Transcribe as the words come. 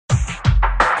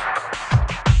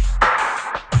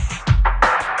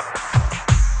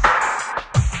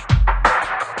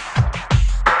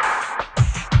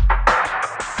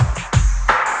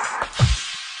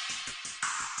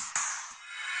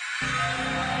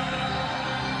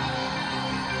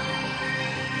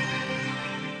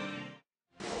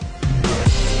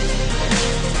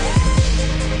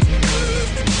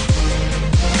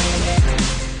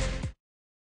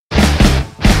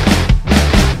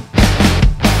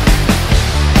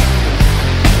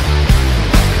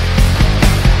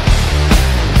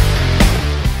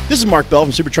This is Mark Bell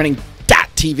from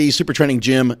SuperTraining.tv, Super Training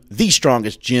Gym, the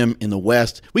strongest gym in the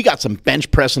West. We got some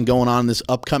bench pressing going on in this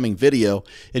upcoming video,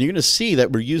 and you're going to see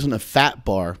that we're using a fat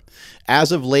bar.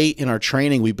 As of late in our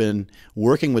training, we've been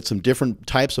working with some different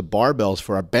types of barbells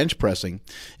for our bench pressing.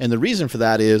 And the reason for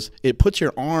that is it puts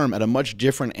your arm at a much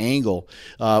different angle.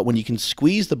 When you can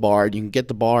squeeze the bar, you can get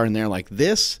the bar in there like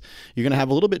this, you're going to have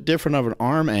a little bit different of an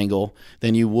arm angle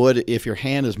than you would if your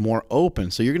hand is more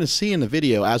open. So you're going to see in the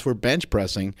video as we're bench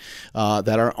pressing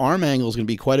that our arm angle is going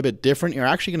to be quite a bit different. You're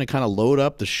actually going to kind of load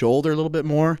up the shoulder a little bit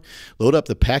more, load up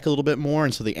the pec a little bit more,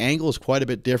 and so the angle is quite a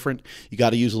bit different. You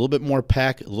got to use a little bit more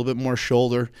pec, a little bit more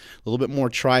shoulder, a little bit more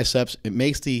triceps. It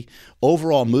makes the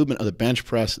overall movement of the bench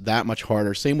press that much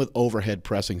harder. Same with overhead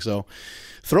pressing. So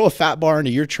throw a fat bar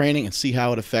into your training and see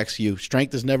how it affects you.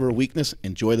 Strength is never a weakness.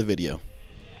 Enjoy the video.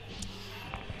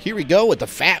 Here we go with the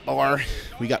fat bar.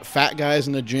 We got fat guys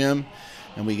in the gym,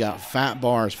 and we got fat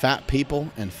bars, fat people,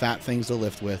 and fat things to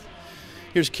lift with.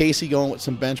 Here's Casey going with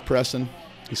some bench pressing.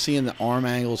 You're seeing the arm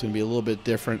angle is going to be a little bit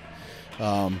different.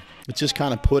 It's just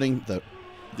kind of putting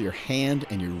your hand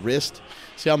and your wrist.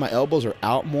 See how my elbows are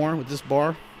out more with this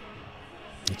bar?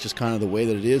 It's just kind of the way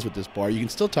that it is with this bar. You can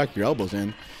still tuck your elbows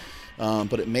in,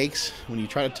 but it makes, when you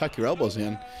try to tuck your elbows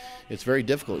in, it's very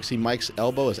difficult. You see Mike's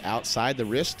elbow is outside the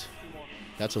wrist.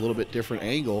 That's a little bit different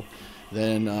angle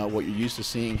than what you're used to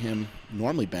seeing him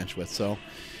normally bench with. So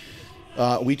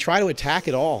we try to attack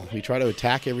it all. We try to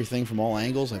attack everything from all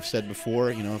angles. I've said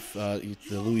before, you know, if,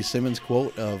 the Louis Simmons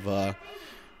quote of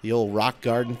the old rock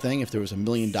garden thing, if there was $1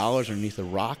 million underneath a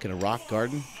rock in a rock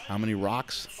garden, how many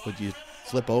rocks would you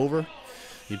flip over?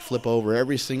 You'd flip over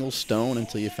every single stone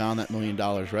until you found that $1 million,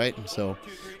 right? And so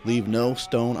leave no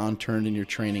stone unturned in your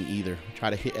training either. Try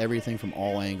to hit everything from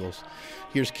all angles.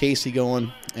 Here's Casey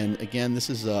going, and again, this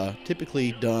is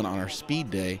typically done on our speed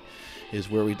day, is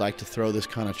where we'd like to throw this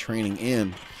kind of training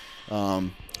in.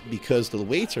 Because the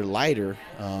weights are lighter,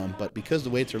 but because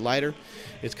the weights are lighter,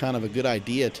 it's kind of a good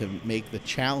idea to make the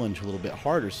challenge a little bit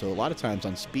harder. So a lot of times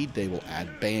on speed day, we'll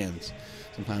add bands.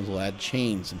 Sometimes we'll add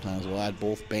chains. Sometimes we'll add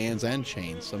both bands and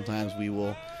chains. Sometimes we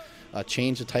will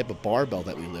change the type of barbell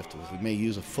that we lift with. We may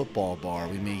use a football bar.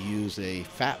 We may use a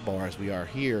fat bar, as we are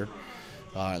here.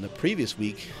 In the previous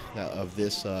week of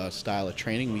this style of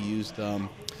training, we used a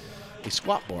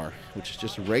squat bar, which is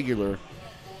just a regular,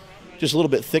 just a little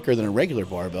bit thicker than a regular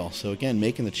barbell. So again,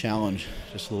 making the challenge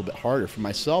just a little bit harder. For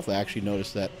myself, I actually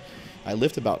noticed that I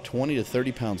lift about 20 to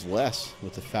 30 pounds less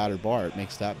with the fatter bar. It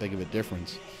makes that big of a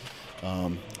difference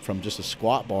from just a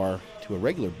squat bar to a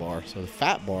regular bar. So the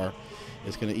fat bar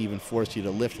is going to even force you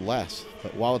to lift less.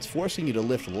 But while it's forcing you to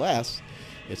lift less,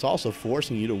 it's also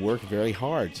forcing you to work very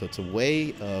hard. So it's a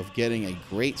way of getting a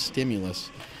great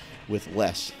stimulus with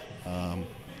less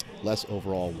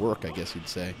overall work, I guess you'd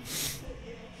say.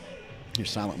 Here's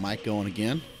Silent Mike going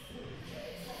again.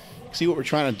 See, what we're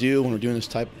trying to do when we're doing this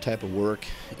type of work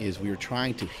is we are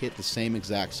trying to hit the same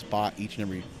exact spot each and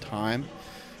every time.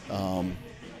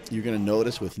 You're going to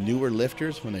notice with newer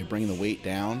lifters, when they bring the weight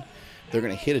down, they're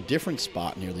going to hit a different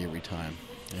spot nearly every time.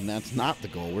 And that's not the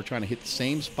goal. We're trying to hit the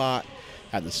same spot,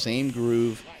 have the same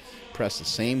groove, press the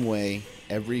same way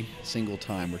every single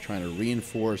time. We're trying to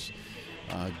reinforce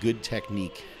good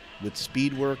technique. With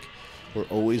speed work, we're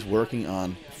always working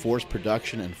on force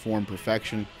production and form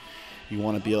perfection. You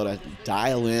want to be able to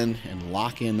dial in and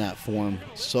lock in that form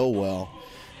so well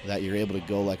that you're able to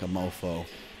go like a mofo.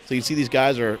 So you can see these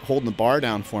guys are holding the bar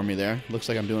down for me there. Looks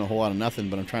like I'm doing a whole lot of nothing,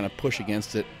 but I'm trying to push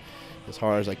against it as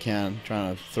hard as I can,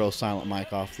 trying to throw Silent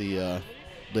Mike off the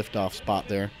lift-off spot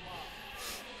there.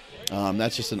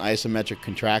 That's just an isometric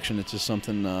contraction. It's just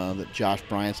something that Josh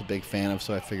Bryant's a big fan of,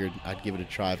 so I figured I'd give it a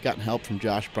try. I've gotten help from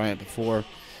Josh Bryant before.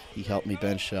 He helped me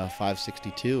bench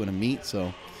 562 in a meet,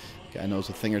 so guy knows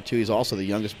a thing or two. He's also the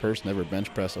youngest person ever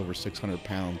bench press over 600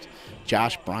 pounds.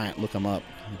 Josh Bryant, look him up.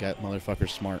 That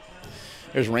motherfucker's smart.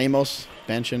 There's Ramos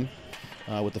benching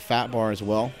with the fat bar as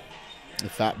well. The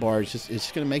fat bar is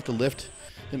just going to make the lift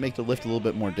a little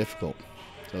bit more difficult.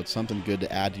 So it's something good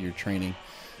to add to your training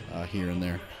here and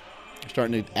there. We're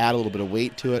starting to add a little bit of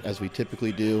weight to it, as we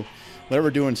typically do. Whenever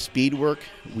we're doing speed work,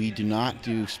 we do not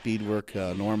do speed work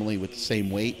normally with the same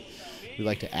weight. We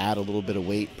like to add a little bit of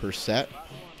weight per set.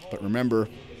 But remember,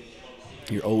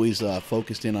 you're always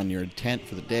focused in on your intent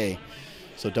for the day.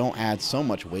 So don't add so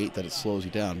much weight that it slows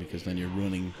you down, because then you're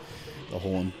ruining the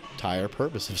whole entire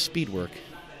purpose of speed work.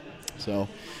 So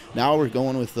now we're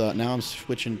going with, now I'm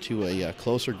switching to a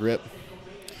closer grip.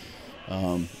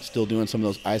 Still doing some of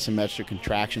those isometric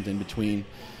contractions in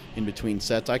between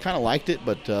sets. I kind of liked it,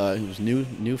 but it was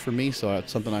new for me, so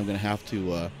it's something I'm going to have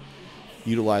to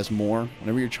utilize more.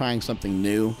 Whenever you're trying something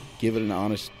new, give it an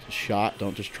honest shot.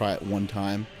 Don't just try it one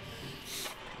time,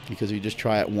 because if you just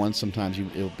try it once, sometimes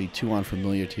it'll be too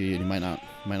unfamiliar to you and you might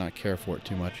not care for it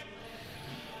too much.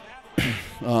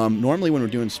 Normally when we're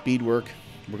doing speed work,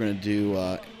 we're going to do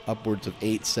upwards of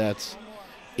 8 sets,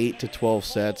 8 to 12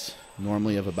 sets,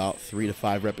 normally of about 3 to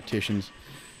 5 repetitions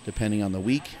depending on the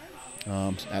week.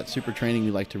 At super training,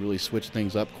 we like to really switch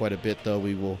things up quite a bit, though.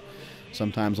 We will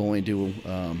sometimes only do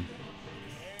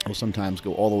we'll sometimes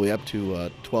go all the way up to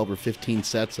 12 or 15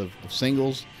 sets of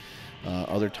singles.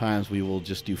 Other times we will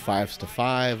just do 5s to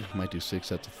 5, might do 6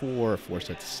 sets of 4 or 4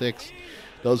 sets of 6.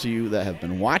 Those of you that have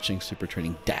been watching Super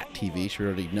Training TV should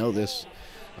already know this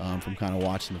from kind of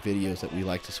watching the videos, that we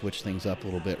like to switch things up a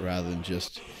little bit rather than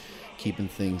just keeping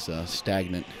things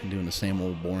stagnant and doing the same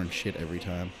old boring shit every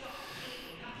time.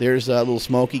 There's a little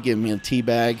Smokey giving me a tea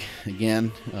bag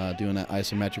again, doing that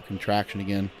isometric contraction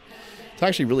again. It's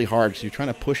actually really hard because you're trying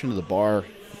to push into the bar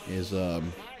as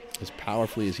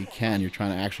powerfully as you can. You're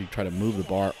trying to actually try to move the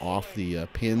bar off the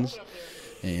pins,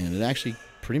 and it actually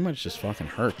pretty much just fucking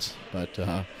hurts. But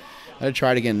I'm gonna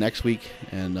try it again next week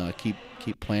and keep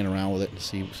playing around with it and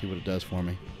see what it does for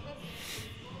me.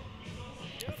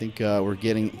 I think we're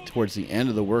getting towards the end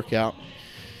of the workout.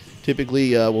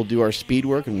 Typically, we'll do our speed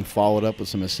work and we'll follow it up with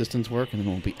some assistance work, and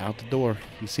then we'll be out the door.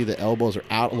 You see the elbows are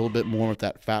out a little bit more with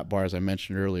that fat bar, as I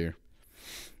mentioned earlier.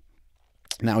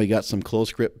 Now we got some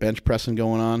close grip bench pressing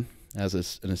going on as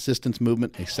an assistance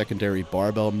movement, a secondary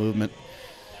barbell movement.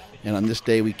 And on this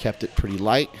day, we kept it pretty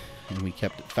light and we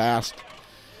kept it fast.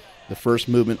 The first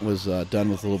movement was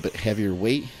done with a little bit heavier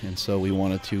weight, and so we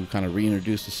wanted to kind of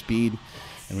reintroduce the speed,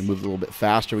 and we moved a little bit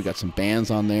faster. We got some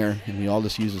bands on there, and we all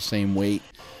just use the same weight.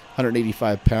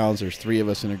 185 pounds, there's 3 of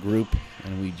us in a group,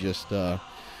 and we just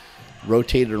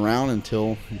rotated around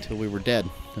until we were dead,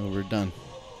 until we were done.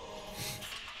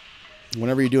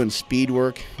 Whenever you're doing speed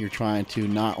work, you're trying to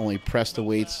not only press the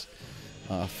weights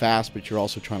fast, but you're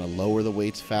also trying to lower the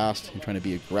weights fast. You're trying to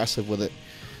be aggressive with it.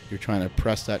 You're trying to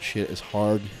press that shit as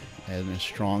hard and as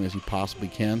strong as you possibly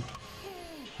can.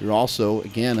 You're also,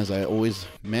 again, as I always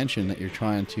mention, that you're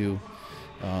trying to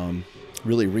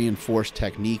really reinforce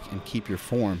technique and keep your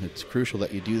form. It's crucial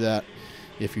that you do that.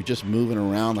 If you're just moving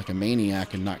around like a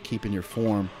maniac and not keeping your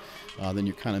form, then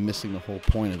you're kind of missing the whole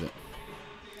point of it.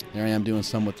 There I am doing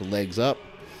some with the legs up,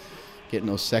 getting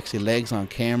those sexy legs on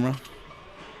camera.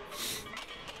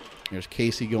 There's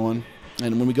Casey going.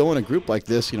 And when we go in a group like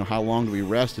this, you know, how long do we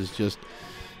rest is just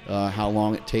how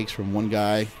long it takes from one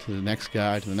guy to the next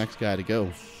guy to the next guy to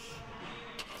go.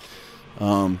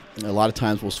 A lot of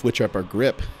times we'll switch up our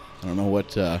grip. I don't know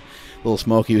what little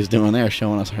Smokey was doing there,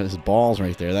 showing us his balls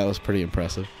right there. That was pretty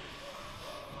impressive.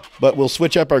 But we'll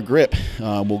switch up our grip.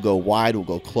 We'll go wide, we'll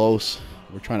go close.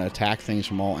 We're trying to attack things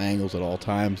from all angles at all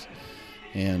times.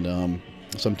 And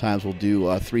sometimes we'll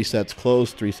do 3 sets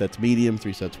close, 3 sets medium,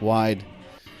 3 sets wide.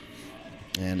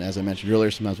 And as I mentioned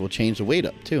earlier, sometimes we'll change the weight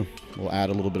up too. We'll add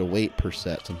a little bit of weight per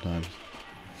set sometimes.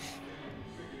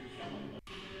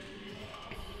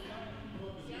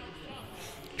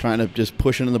 Trying to just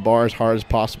push into the bar as hard as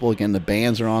possible. Again, the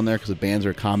bands are on there because the bands are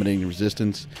accommodating the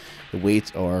resistance. The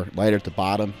weights are lighter at the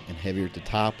bottom and heavier at the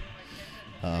top,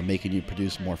 making you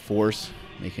produce more force,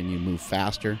 making you move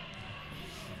faster.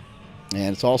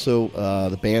 And it's also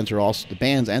the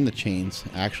bands and the chains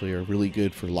actually are really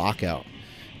good for lockout,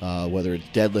 whether it's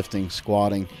deadlifting,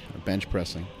 squatting, or bench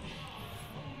pressing.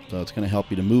 So it's going to help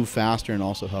you to move faster and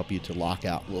also help you to lock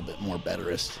out a little bit more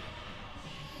betterist.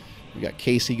 We got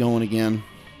Casey going again.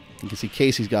 You can see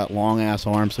Casey's got long ass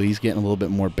arms, so he's getting a little bit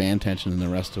more band tension than the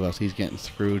rest of us. He's getting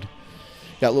screwed.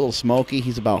 Got little Smokey.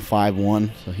 He's about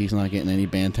 5'1", so he's not getting any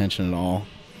band tension at all.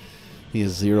 He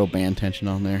has 0 band tension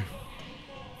on there.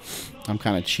 I'm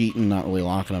kind of cheating, not really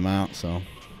locking him out, so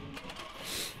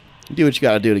do what you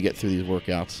got to do to get through these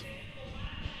workouts.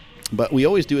 But we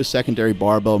always do a secondary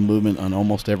barbell movement on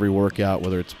almost every workout,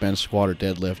 whether it's bench, squat, or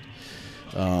deadlift.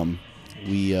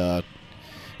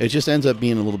 It just ends up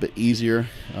being a little bit easier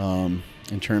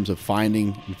in terms of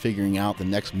finding and figuring out the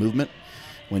next movement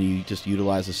when you just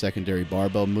utilize the secondary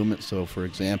barbell movement. So, for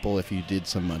example, if you did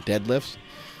some deadlifts,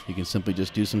 you can simply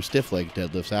just do some stiff leg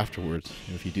deadlifts afterwards.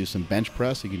 If you do some bench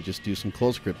press, you can just do some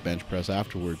close grip bench press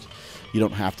afterwards. You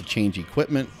don't have to change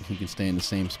equipment. You can stay in the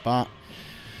same spot.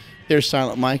 There's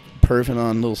Silent Mike perfing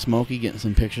on little Smokey, getting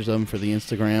some pictures of him for the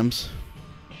Instagrams.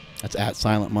 That's at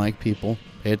Silent Mike, people.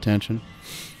 Pay attention.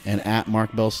 And at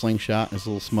Mark Bell Slingshot is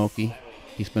little Smokey.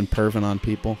 He's been perfing on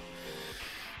people.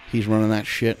 He's running that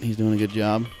shit. He's doing a good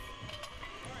job.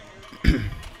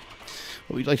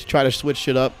 We'd like to try to switch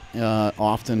it up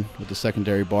often with the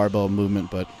secondary barbell movement,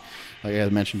 but like I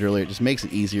mentioned earlier, it just makes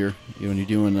it easier. When you're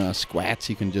doing squats,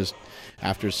 you can just,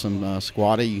 after some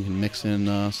squatting, you can mix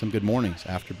in some good mornings.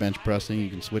 After bench pressing, you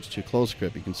can switch to close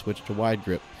grip. You can switch to wide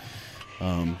grip.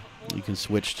 You can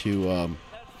switch to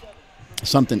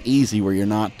something easy where you're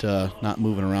not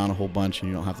moving around a whole bunch and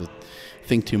you don't have to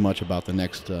think too much about the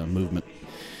next movement.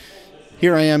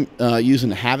 Here I am using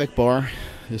the Havoc bar.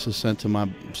 This is sent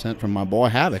from my boy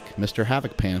Havoc, Mr.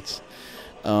 Havoc Pants.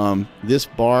 This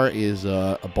bar is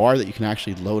a bar that you can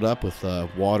actually load up with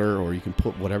water, or you can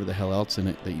put whatever the hell else in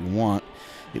it that you want.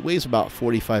 It weighs about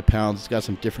 45 pounds. It's got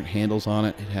some different handles on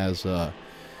it. It has at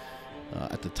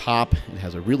the top, it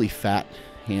has a really fat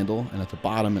handle, and at the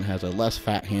bottom it has a less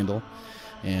fat handle,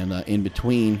 and in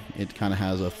between it kind of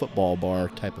has a football bar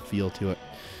type of feel to it.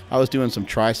 I was doing some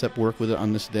tricep work with it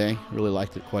on this day. Really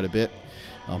liked it quite a bit.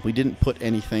 We didn't put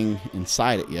anything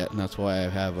inside it yet, and that's why I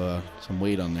have some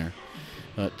weight on there.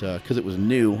 But because it was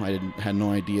new, I had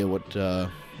no idea what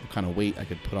kind of weight I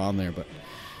could put on there, but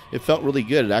it felt really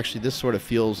good. This sort of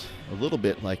feels a little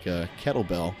bit like a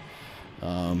kettlebell,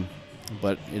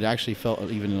 but it actually felt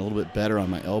even a little bit better on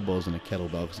my elbows than a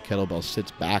kettlebell, because the kettlebell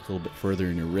sits back a little bit further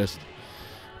in your wrist.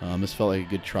 This felt like a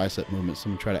good tricep movement, so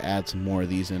I'm going to try to add some more of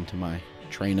these into my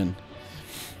training.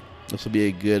 This will be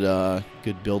a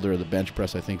good builder of the bench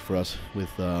press, I think, for us, with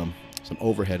some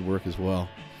overhead work as well.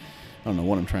 I don't know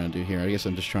what I'm trying to do here. I guess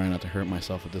I'm just trying not to hurt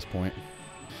myself at this point.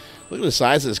 Look at the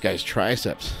size of this guy's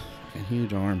triceps. Fucking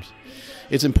huge arms.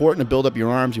 It's important to build up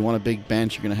your arms. You want a big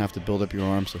bench, you're going to have to build up your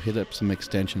arms, so hit up some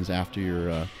extensions after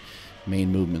your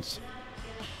main movements.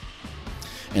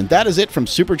 And that is it from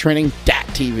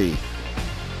supertraining.tv.